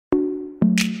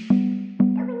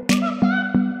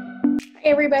Hey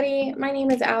everybody, my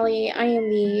name is Aly. I am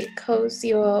the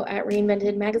co-COO at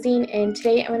Reinvented Magazine, and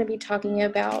today I'm going to be talking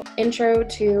about Intro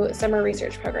to Summer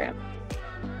Research Program.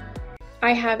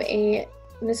 I have an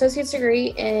associate's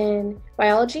degree in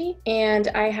biology, and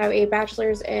I have a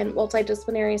bachelor's in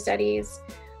multidisciplinary studies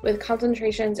with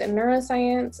concentrations in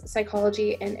neuroscience,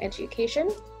 psychology, and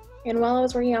education. And while I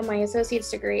was working on my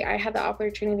associate's degree, I had the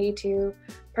opportunity to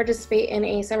participate in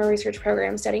a summer research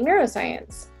program studying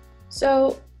neuroscience.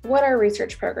 So, what are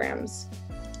research programs?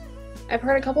 I've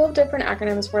heard a couple of different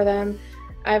acronyms for them.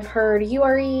 I've heard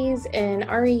UREs and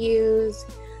REUs,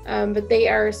 but they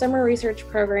are summer research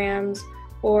programs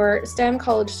for STEM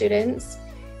college students,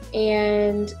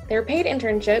 and they're paid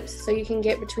internships, so you can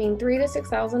get between $3,000 to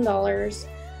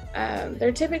 $6,000.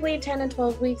 They're typically 10 to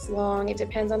 12 weeks long. It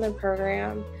depends on the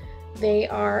program. They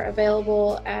are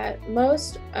available at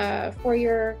most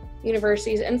four-year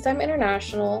universities and some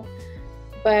international.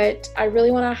 But I really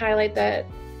want to highlight that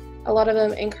a lot of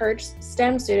them encourage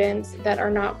STEM students that are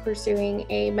not pursuing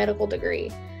a medical degree.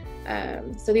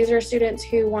 So these are students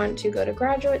who want to go to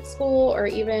graduate school or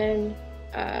even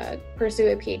pursue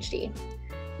a PhD.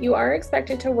 You are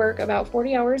expected to work about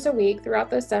 40 hours a week throughout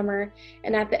the summer,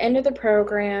 and at the end of the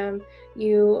program,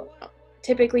 you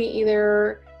typically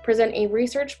either present a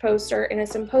research poster in a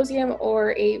symposium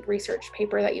or a research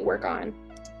paper that you work on.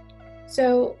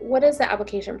 So what does the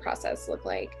application process look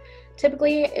like?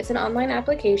 Typically, it's an online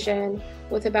application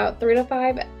with about 3 to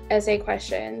 5 essay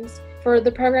questions. For the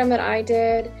program that I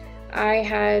did, I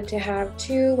had to have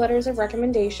 2 letters of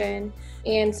recommendation,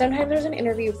 and sometimes there's an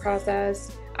interview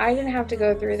process. I didn't have to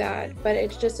go through that, but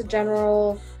it's just a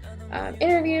general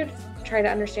interview to try to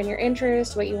understand your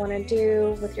interests, what you want to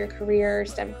do with your career,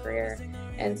 STEM career,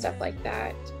 and stuff like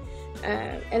that.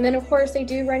 And then, of course, they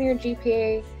do run your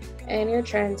GPA and your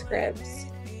transcripts.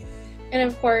 And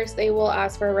of course, they will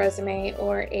ask for a resume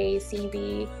or a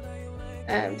CV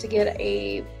to get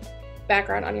a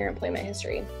background on your employment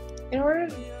history. In order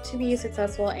to be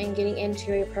successful in getting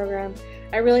into a program,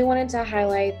 I really wanted to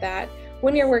highlight that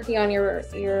when you're working on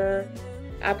your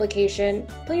application,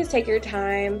 please take your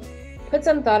time, put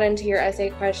some thought into your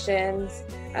essay questions.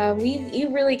 You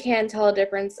really can tell a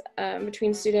difference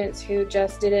between students who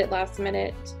just did it last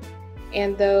minute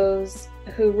and those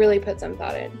who really put some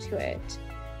thought into it.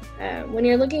 When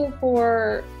you're looking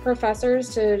for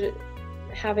professors to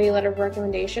have a letter of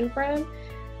recommendation from,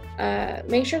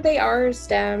 make sure they are a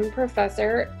STEM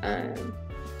professor,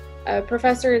 a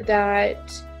professor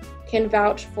that can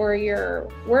vouch for your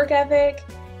work ethic,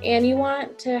 and you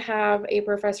want to have a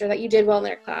professor that you did well in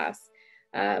their class.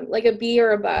 Like a B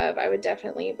or above, I would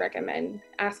definitely recommend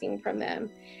asking from them.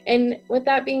 And with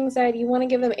that being said, you want to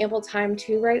give them ample time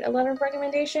to write a letter of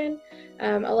recommendation.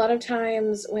 A lot of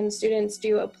times when students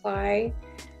do apply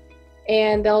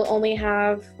and they'll only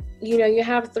have, you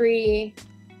have 3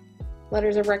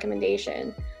 letters of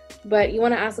recommendation, but you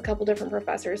want to ask a couple different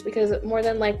professors, because more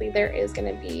than likely there is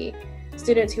going to be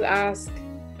students who ask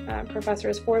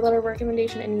professors for a letter of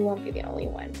recommendation, and you won't be the only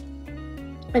one.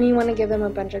 And you want to give them a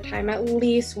bunch of time, at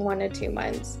least 1 to 2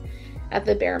 months at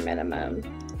the bare minimum.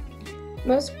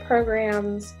 Most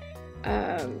programs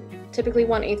typically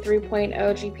want a 3.0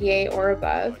 GPA or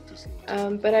above,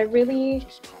 but I really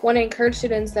want to encourage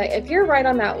students that if you're right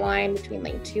on that line between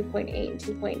like 2.8 and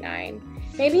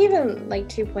 2.9, maybe even like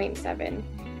 2.7,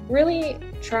 really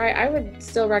try. I would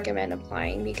still recommend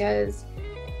applying, because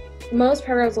most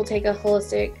programs will take a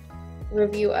holistic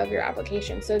review of your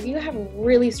application. So if you have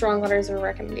really strong letters of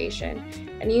recommendation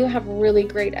and you have really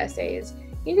great essays,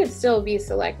 you could still be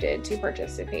selected to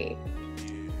participate.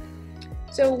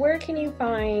 So where can you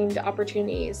find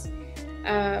opportunities?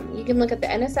 You can look at the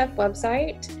NSF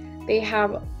website. They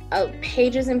have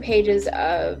pages and pages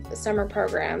of summer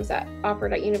programs that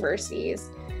offered at universities.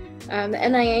 The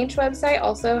NIH website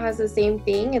also has the same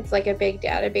thing. It's like a big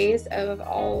database of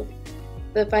all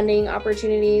the funding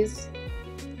opportunities.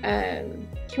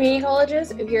 Community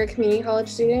colleges, if you're a community college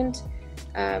student,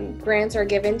 grants are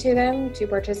given to them to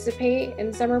participate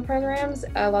in summer programs.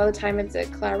 A lot of the time it's a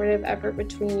collaborative effort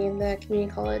between the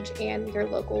community college and your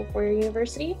local four-year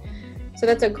university. So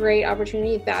that's a great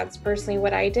opportunity. That's personally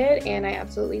what I did, and I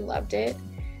absolutely loved it.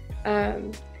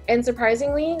 And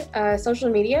surprisingly,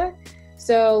 social media.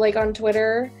 So like on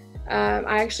Twitter,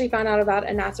 I actually found out about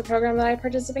a NASA program that I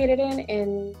participated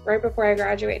in right before I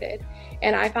graduated.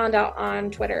 And I found out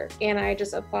on Twitter, and I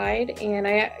just applied and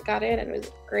I got in, and it was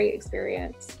a great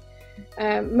experience.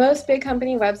 Most big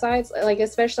company websites, like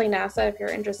especially NASA, if you're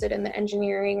interested in the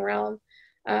engineering realm,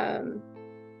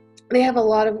 they have a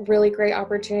lot of really great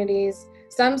opportunities.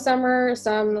 Some summer,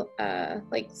 some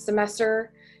like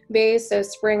semester based, so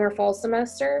spring or fall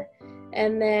semester.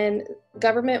 And then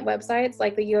government websites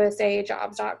like the USA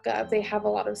Jobs.gov, they have a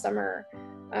lot of summer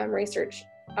research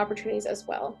opportunities as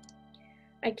well.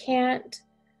 I can't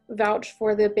vouch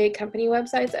for the big company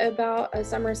websites about a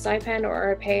summer stipend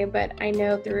or a pay, but I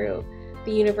know through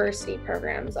the university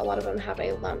programs, a lot of them have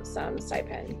a lump sum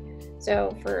stipend,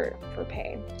 so for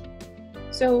pay.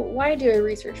 So why do a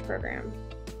research program?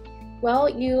 Well,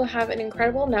 you have an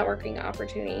incredible networking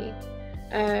opportunity.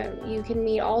 You can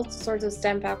meet all sorts of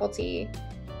STEM faculty,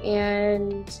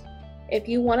 and if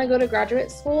you want to go to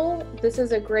graduate school, this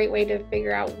is a great way to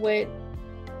figure out what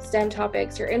STEM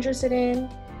topics you're interested in.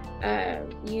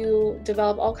 You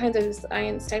develop all kinds of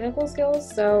science technical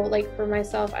skills. So like for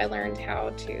myself, I learned how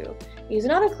to use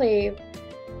an autoclave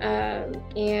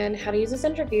and how to use a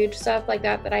centrifuge, stuff like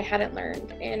that that I hadn't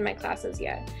learned in my classes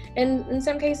yet. And in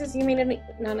some cases, you may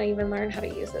not even learn how to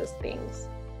use those things.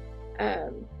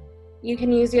 You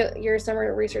can use your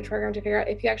summer research program to figure out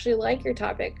if you actually like your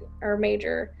topic or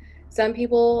major. Some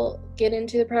people get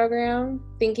into the program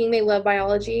thinking they love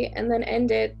biology and then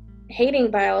end it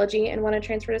hating biology and want to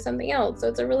transfer to something else. So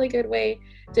it's a really good way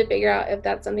to figure out if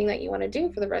that's something that you want to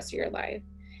do for the rest of your life.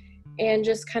 And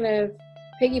just kind of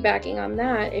piggybacking on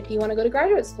that, if you want to go to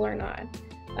graduate school or not.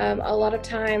 A lot of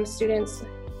times students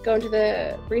go into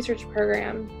the research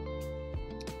program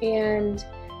and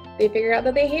they figure out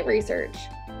that they hate research.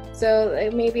 So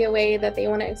it may be a way that they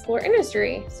want to explore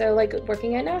industry. So like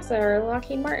working at NASA or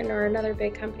Lockheed Martin or another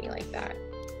big company like that.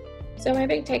 So my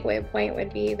big takeaway point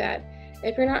would be that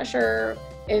if you're not sure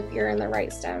if you're in the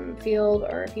right STEM field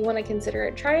or if you want to consider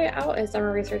it, try out a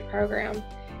summer research program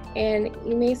and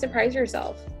you may surprise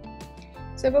yourself.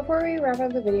 So before we wrap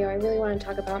up the video, I really want to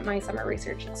talk about my summer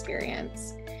research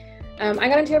experience. I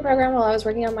got into a program while I was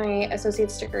working on my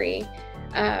associate's degree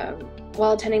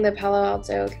while attending the Palo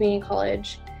Alto Community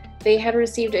College. They had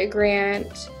received a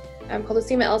grant called the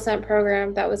SEMA LSENT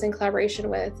program that was in collaboration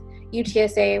with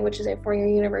UTSA, which is a four-year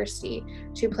university,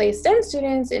 to place STEM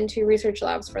students into research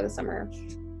labs for the summer.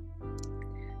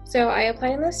 So I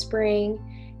applied in the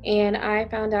spring and I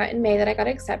found out in May that I got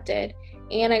accepted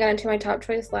and I got into my top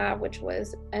choice lab, which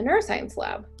was a neuroscience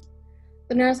lab.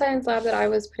 The neuroscience lab that I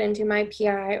was put into, my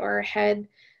PI or head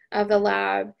of the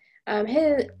lab,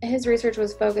 his research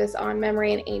was focused on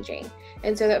memory and aging.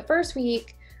 And so that first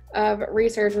week of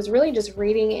research was really just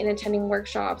reading and attending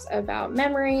workshops about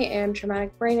memory and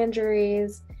traumatic brain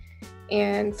injuries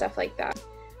and stuff like that.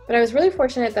 But I was really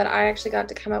fortunate that I actually got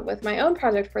to come up with my own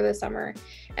project for the summer,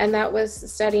 and that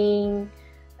was studying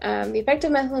the effect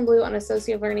of methylene blue on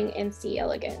associative learning in C.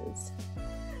 elegans.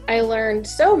 I learned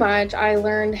so much. I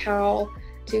learned how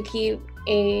to keep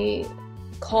a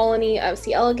colony of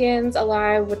C. elegans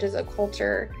alive, which is a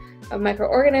culture of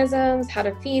microorganisms, how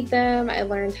to feed them. I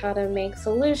learned how to make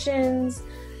solutions.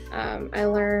 I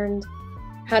learned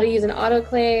how to use an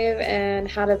autoclave and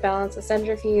how to balance a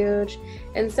centrifuge,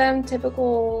 and some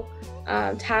typical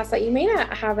tasks that you may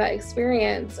not have that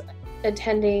experience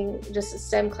attending just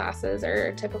STEM classes or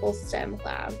a typical STEM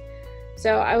lab.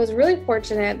 So I was really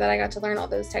fortunate that I got to learn all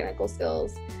those technical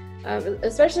skills,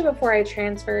 especially before I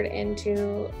transferred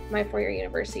into my four-year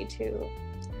university too.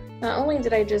 Not only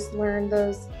did I just learn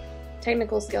those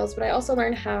technical skills, but I also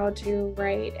learned how to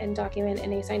write and document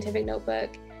in a scientific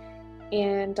notebook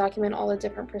and document all the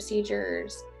different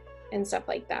procedures and stuff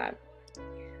like that.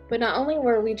 But not only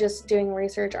were we just doing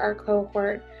research, our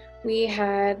cohort, we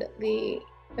had the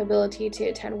ability to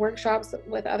attend workshops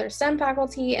with other STEM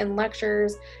faculty and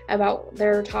lectures about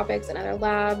their topics in other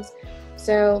labs.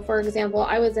 So for example,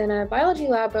 I was in a biology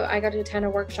lab, but I got to attend a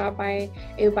workshop by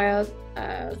a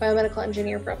biomedical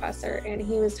engineer professor, and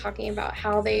he was talking about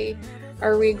how they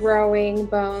are regrowing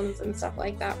bones and stuff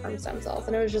like that from stem cells.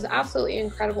 And it was just absolutely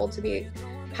incredible to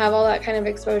have all that kind of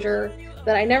exposure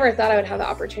that I never thought I would have the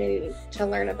opportunity to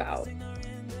learn about.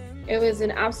 It was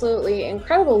an absolutely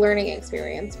incredible learning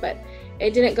experience, but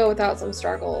it didn't go without some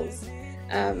struggles.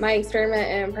 My experiment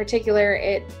in particular,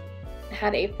 it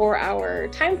had a 4-hour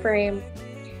time frame,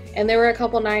 and there were a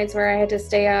couple nights where I had to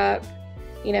stay up,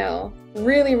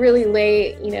 really, really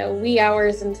late, wee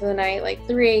hours into the night, like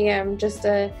 3 a.m. just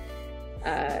to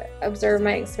observe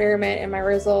my experiment and my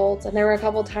results. And there were a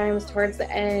couple times towards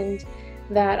the end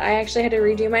that I actually had to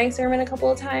redo my experiment a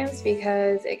couple of times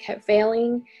because it kept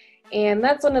failing. And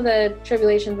that's one of the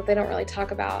tribulations that they don't really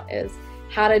talk about, is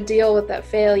how to deal with that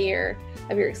failure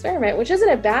of your experiment, which isn't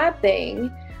a bad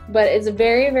thing, but it's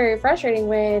very, very frustrating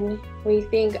when we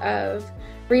think of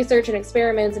research and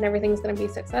experiments and everything's going to be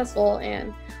successful,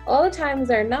 and a lot of times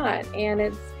they're not. And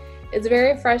it's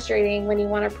very frustrating when you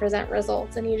want to present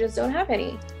results and you just don't have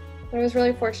any. But I was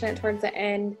really fortunate towards the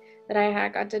end that I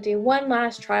had got to do one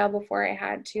last trial before I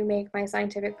had to make my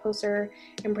scientific poster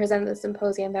and present at the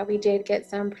symposium, that we did get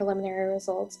some preliminary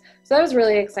results. So that was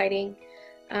really exciting.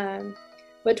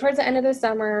 But towards the end of the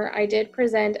summer, I did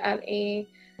present at a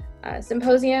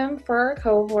symposium for our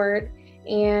cohort,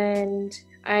 and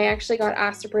I actually got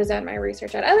asked to present my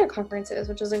research at other conferences,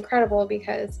 which is incredible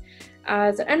because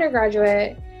as an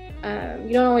undergraduate,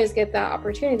 you don't always get that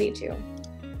opportunity to.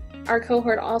 Our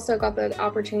cohort also got the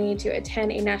opportunity to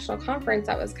attend a national conference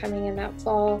that was coming in that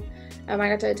fall. I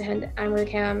got to attend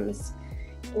AMRICAMS,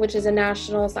 which is a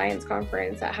national science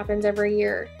conference that happens every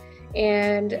year.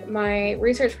 And my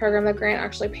research program, the grant,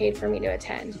 actually paid for me to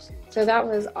attend. So that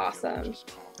was awesome.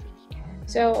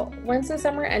 So once the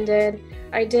summer ended,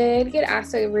 I did get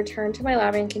asked to return to my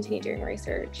lab and continue doing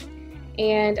research.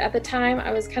 And at the time,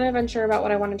 I was kind of unsure about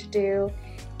what I wanted to do.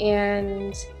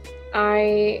 And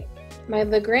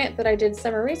the grant that I did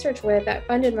summer research with that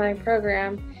funded my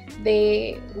program,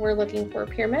 they were looking for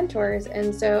peer mentors.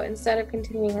 And so instead of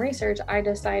continuing research, I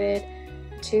decided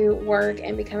to work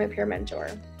and become a peer mentor.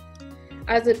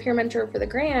 As a peer mentor for the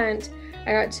grant,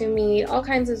 I got to meet all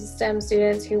kinds of STEM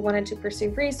students who wanted to pursue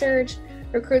research,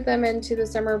 recruit them into the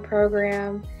summer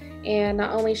program, and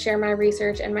not only share my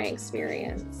research and my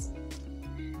experience.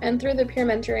 And through the peer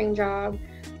mentoring job,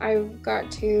 I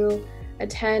got to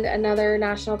attend another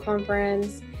national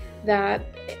conference that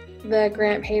the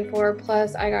grant paid for,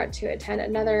 plus I got to attend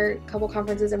another couple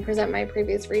conferences and present my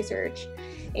previous research.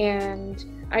 And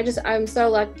I'm so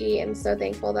lucky and so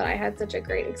thankful that I had such a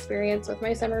great experience with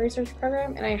my summer research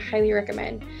program, and I highly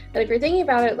recommend that if you're thinking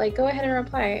about it, go ahead and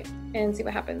apply and see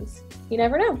what happens. You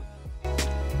never know.